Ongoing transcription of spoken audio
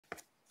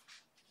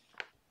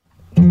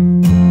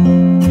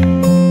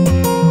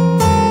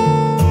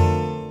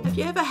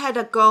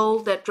had a goal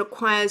that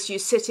requires you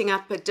setting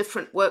up a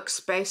different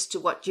workspace to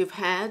what you've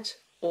had,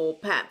 or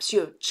perhaps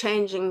you're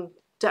changing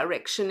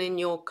direction in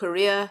your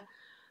career,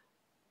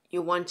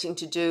 you're wanting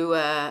to do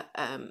a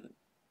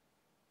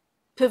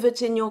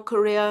pivot in your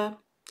career,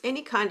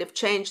 any kind of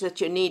change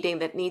that you're needing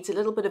that needs a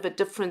little bit of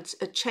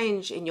a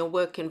change in your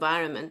work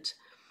environment.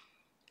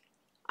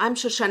 I'm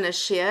Shoshana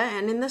Shear,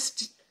 and in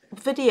this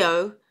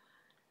video,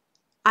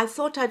 I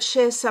thought I'd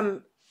share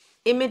some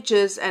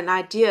images and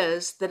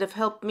ideas that have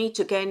helped me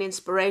to gain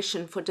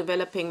inspiration for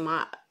developing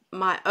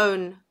my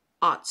own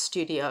art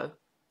studio.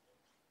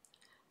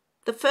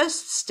 The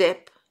first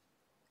step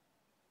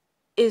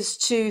is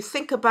to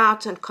think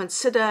about and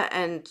consider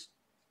and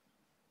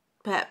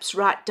perhaps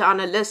write down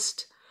a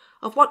list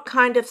of what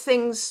kind of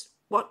things,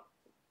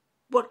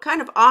 what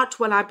kind of art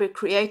will I be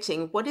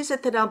creating? What is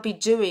it that I'll be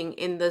doing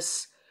in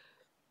this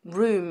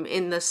room,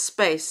 in this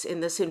space, in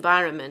this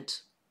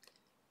environment?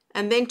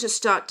 And then to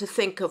start to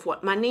think of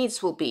what my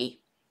needs will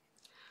be.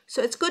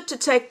 So it's good to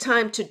take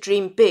time to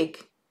dream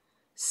big,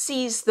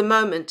 seize the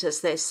moment,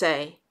 as they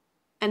say,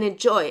 and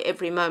enjoy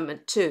every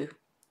moment too.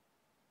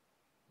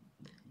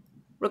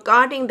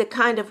 Regarding the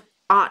kind of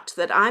art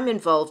that I'm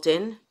involved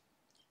in,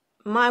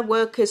 my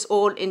work is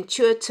all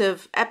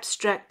intuitive,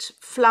 abstract,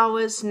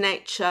 flowers,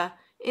 nature,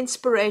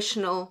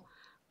 inspirational,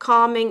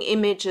 calming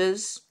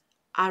images.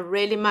 I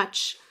really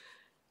much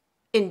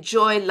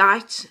enjoy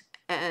light,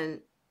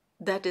 and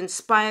that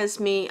inspires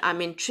me.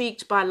 I'm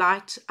intrigued by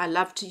light. I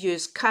love to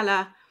use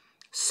color,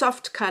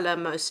 soft color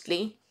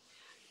mostly.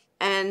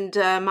 And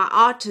my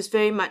art is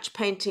very much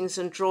paintings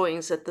and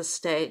drawings at this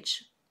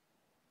stage.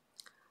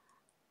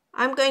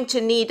 I'm going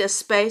to need a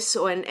space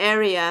or an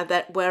area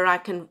where I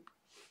can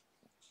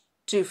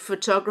do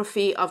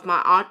photography of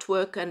my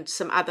artwork and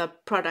some other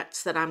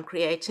products that I'm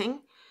creating,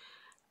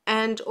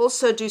 and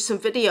also do some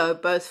video,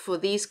 both for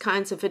these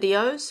kinds of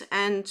videos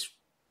and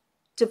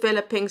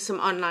developing some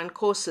online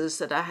courses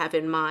that I have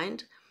in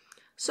mind.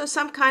 So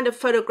some kind of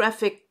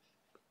photographic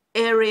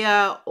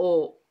area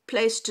or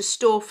place to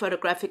store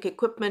photographic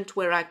equipment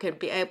where I can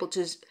be able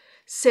to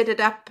set it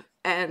up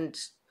and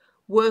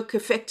work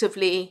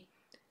effectively.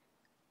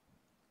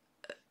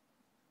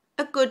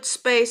 A good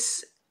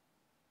space,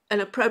 an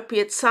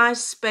appropriate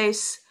size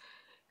space,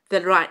 the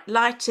right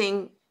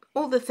lighting,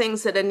 all the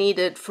things that are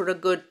needed for a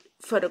good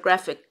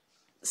photographic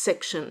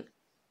section.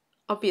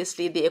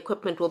 Obviously, the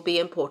equipment will be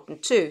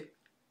important too.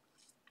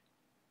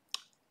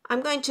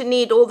 I'm going to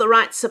need all the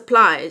right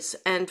supplies,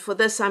 and for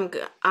this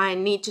I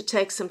need to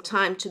take some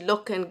time to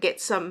look and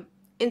get some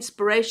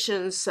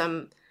inspiration,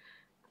 some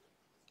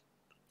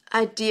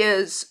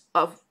ideas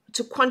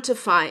to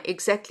quantify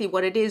exactly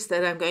what it is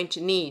that I'm going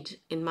to need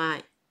in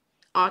my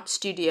art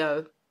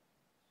studio.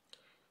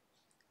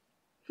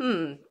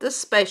 This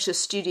spacious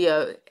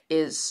studio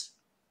is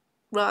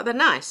rather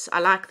nice. I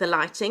like the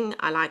lighting.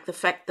 I like the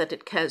fact that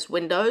it has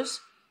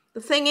windows. The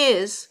thing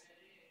is,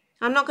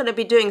 I'm not going to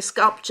be doing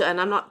sculpture,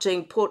 and I'm not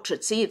doing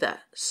portraits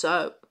either.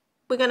 So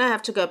we're going to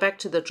have to go back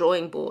to the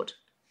drawing board.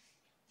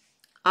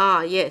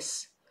 Ah,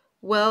 yes.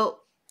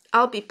 Well,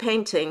 I'll be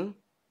painting,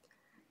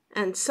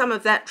 and some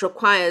of that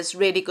requires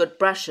really good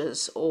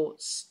brushes, or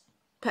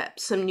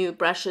perhaps some new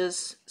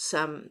brushes,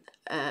 some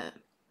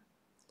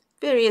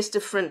various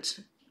different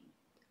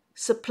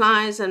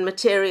supplies and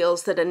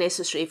materials that are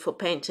necessary for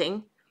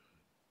painting.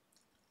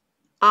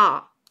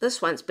 Ah,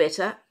 this one's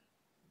better.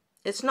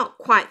 It's not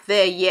quite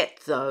there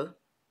yet, though.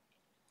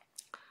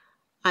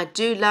 I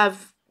do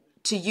love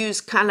to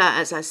use color,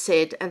 as I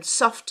said, and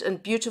soft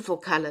and beautiful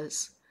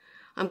colors.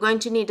 I'm going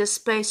to need a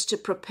space to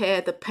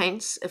prepare the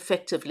paints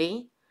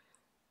effectively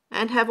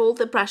and have all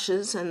the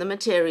brushes and the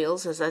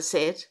materials, as I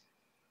said.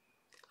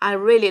 I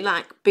really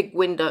like big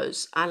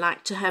windows. I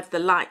like to have the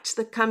light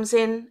that comes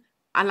in.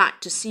 I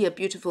like to see a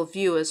beautiful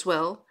view as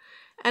well,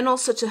 and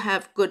also to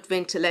have good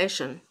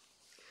ventilation.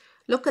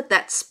 Look at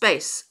that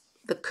space.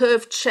 The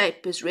curved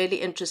shape is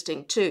really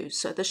interesting too.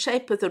 So the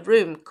shape of the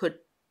room could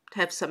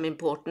have some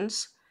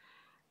importance.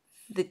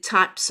 The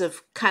types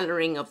of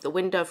coloring of the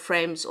window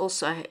frames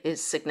also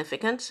is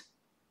significant.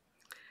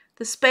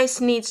 The space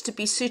needs to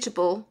be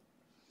suitable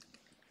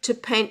to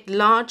paint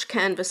large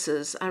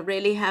canvases. I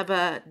really have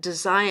a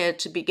desire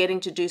to be getting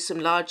to do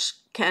some large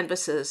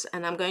canvases,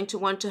 and I'm going to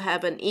want to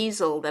have an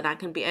easel that I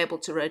can be able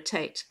to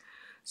rotate.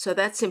 So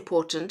that's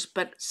important,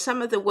 but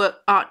some of the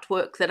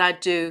artwork that I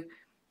do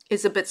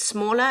is a bit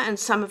smaller and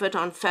some of it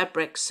on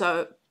fabric,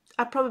 so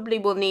I probably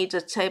will need a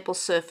table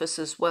surface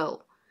as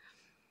well.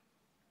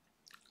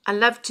 I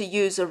love to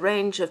use a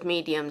range of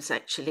mediums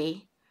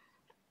actually,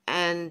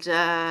 and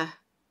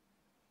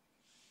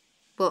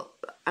well,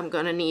 I'm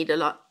going to need a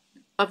lot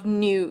of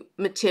new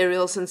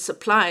materials and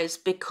supplies,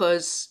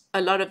 because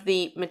a lot of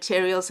the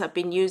materials I've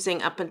been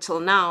using up until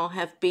now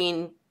have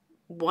been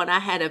what I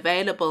had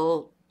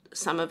available,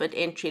 some of it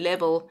entry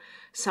level,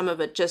 some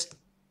of it just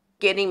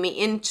getting me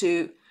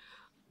into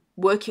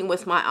working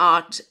with my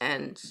art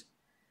and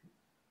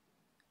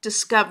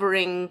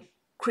discovering,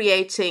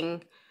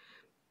 creating.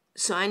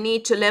 So I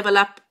need to level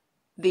up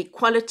the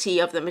quality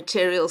of the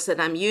materials that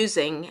I'm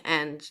using,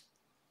 and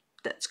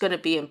that's going to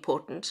be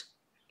important.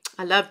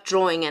 I love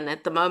drawing, and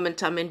at the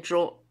moment I'm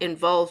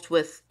involved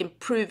with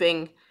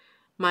improving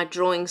my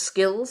drawing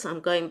skills. I'm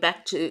going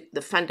back to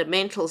the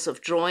fundamentals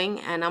of drawing,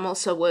 and I'm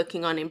also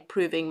working on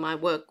improving my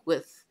work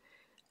with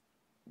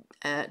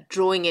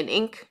drawing in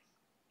ink.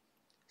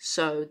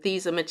 So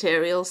these are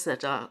materials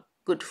that are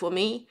good for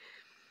me.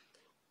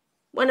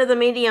 One of the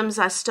mediums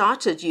I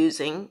started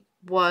using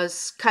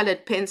was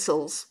colored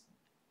pencils,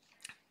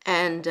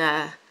 and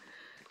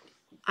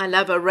I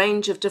love a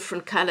range of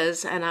different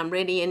colors, and I'm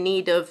really in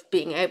need of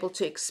being able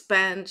to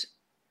expand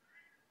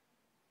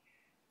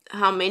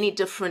how many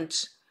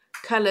different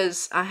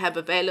colors I have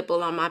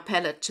available on my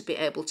palette to be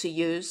able to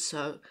use.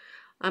 So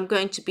I'm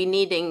going to be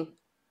needing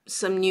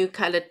some new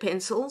colored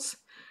pencils,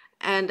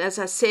 and as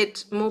I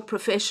said, more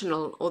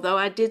professional, although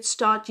I did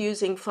start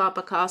using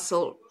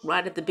Faber-Castell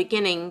right at the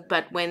beginning,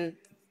 but when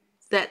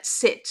that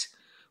set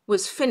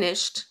was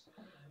finished,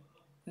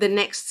 the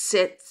next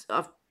set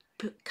of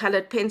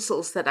colored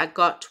pencils that I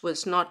got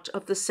was not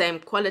of the same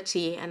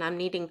quality, and I'm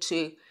needing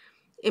to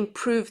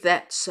improve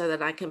that so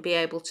that I can be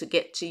able to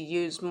get to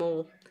use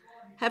more,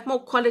 have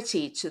more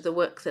quality to the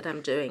work that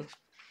I'm doing.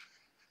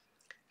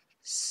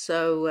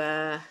 So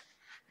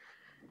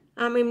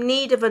I'm in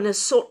need of an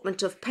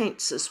assortment of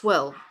paints as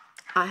well.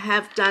 I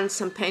have done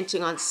some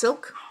painting on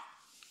silk,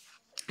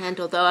 and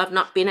although I've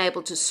not been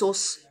able to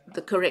source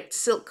the correct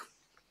silk,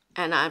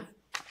 and I've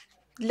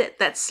let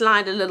that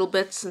slide a little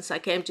bit since I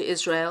came to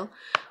Israel,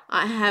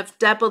 I have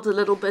dabbled a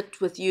little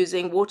bit with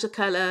using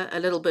watercolor, a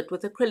little bit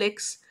with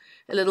acrylics,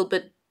 a little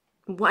bit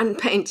one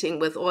painting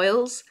with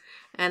oils,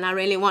 and I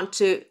really want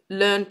to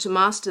learn to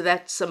master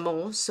that some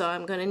more. So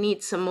I'm going to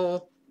need some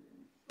more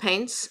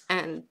paints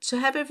and to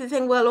have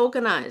everything well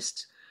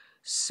organized.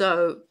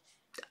 So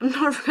I'm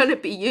not going to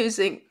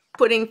be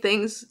putting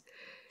things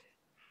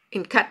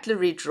in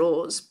cutlery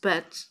drawers,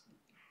 but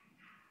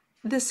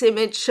this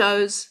image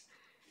shows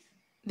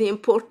the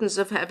importance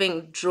of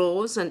having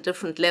drawers and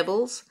different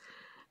levels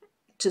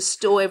to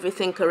store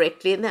everything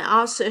correctly. And there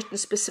are certain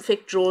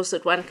specific drawers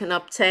that one can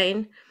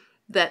obtain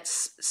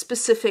that's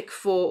specific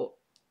for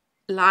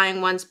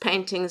lying one's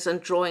paintings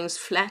and drawings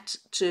flat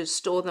to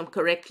store them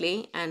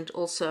correctly, and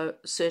also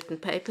certain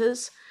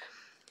papers.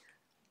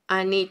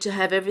 I need to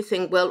have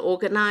everything well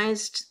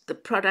organized. The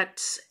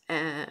products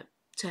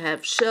to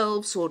have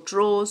shelves or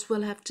drawers,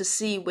 we'll have to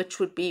see which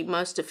would be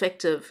most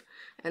effective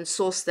and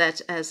source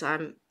that as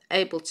I'm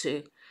able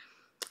to.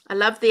 I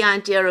love the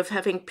idea of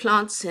having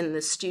plants in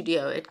the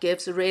studio. It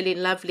gives a really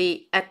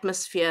lovely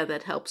atmosphere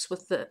that helps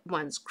with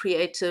one's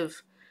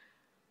creative,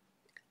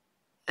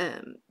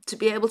 to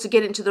be able to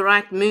get into the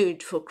right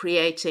mood for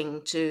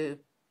creating, to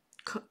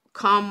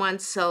calm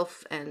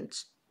oneself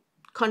and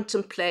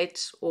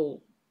contemplate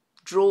or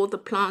draw the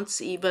plants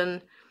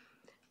even.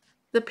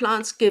 The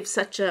plants give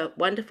such a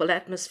wonderful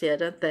atmosphere,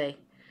 don't they?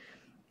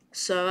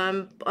 So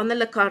I'm on the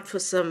lookout for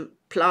some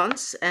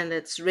plants, and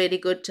it's really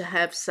good to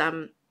have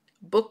some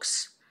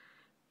books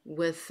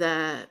with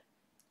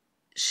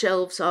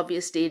shelves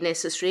obviously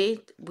necessary.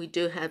 We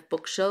do have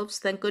bookshelves,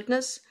 thank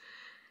goodness.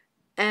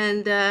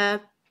 And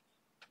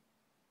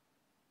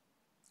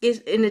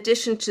in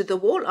addition to the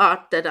wall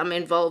art that I'm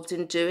involved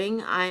in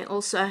doing, I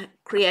also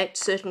create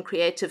certain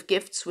creative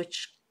gifts,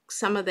 which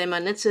some of them are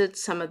knitted,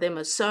 some of them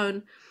are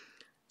sewn.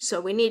 So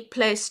we need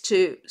place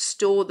to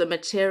store the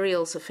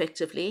materials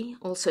effectively,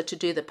 also to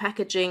do the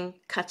packaging,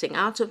 cutting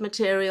out of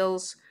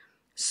materials,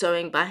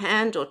 sewing by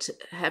hand, or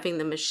having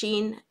the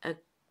machine, a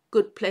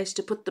good place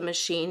to put the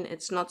machine.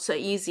 It's not so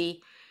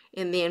easy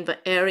in the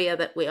area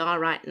that we are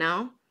right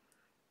now.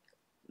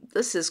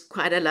 This is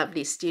quite a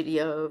lovely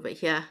studio over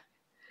here.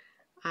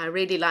 I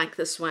really like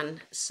this one.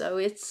 So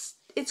it's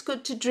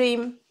good to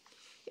dream.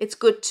 It's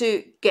good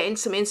to gain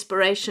some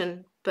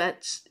inspiration,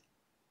 but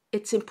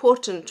it's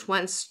important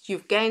once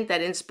you've gained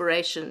that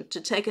inspiration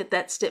to take it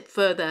that step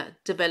further,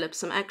 develop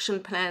some action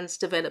plans,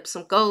 develop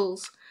some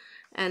goals,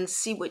 and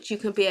see what you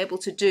can be able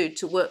to do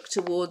to work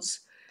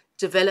towards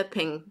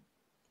developing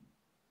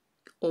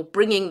or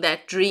bringing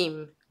that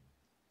dream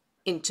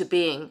into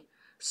being.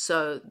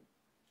 So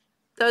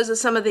those are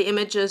some of the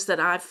images that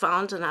I've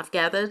found and I've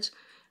gathered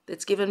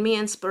that's given me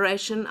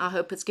inspiration. I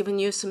hope it's given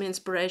you some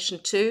inspiration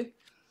too.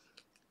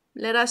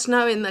 Let us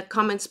know in the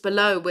comments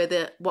below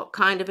what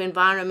kind of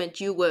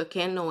environment you work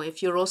in, or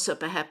if you're also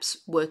perhaps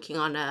working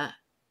on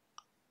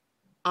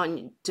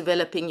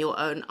developing your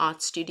own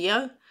art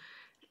studio.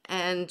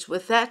 And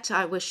with that,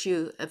 I wish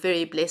you a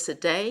very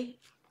blessed day.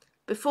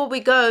 Before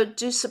we go,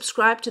 do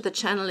subscribe to the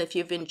channel if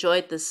you've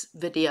enjoyed this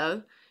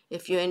video.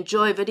 If you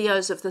enjoy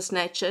videos of this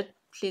nature,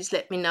 please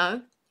let me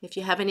know. If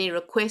you have any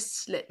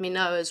requests, let me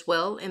know as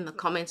well in the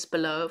comments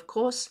below, of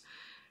course.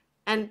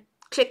 And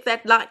click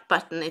that like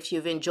button if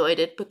you've enjoyed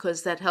it,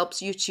 because that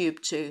helps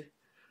YouTube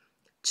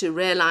to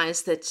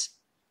realize that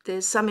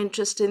there's some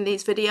interest in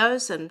these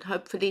videos, and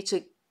hopefully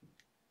to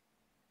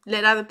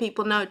let other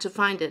people know to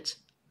find it.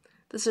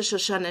 This is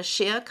Shoshana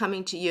Shear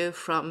coming to you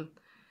from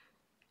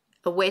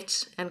a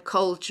wet and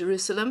cold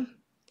Jerusalem,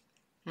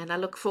 and I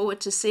look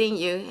forward to seeing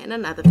you in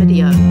another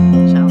video.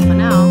 Ciao for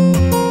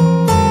now.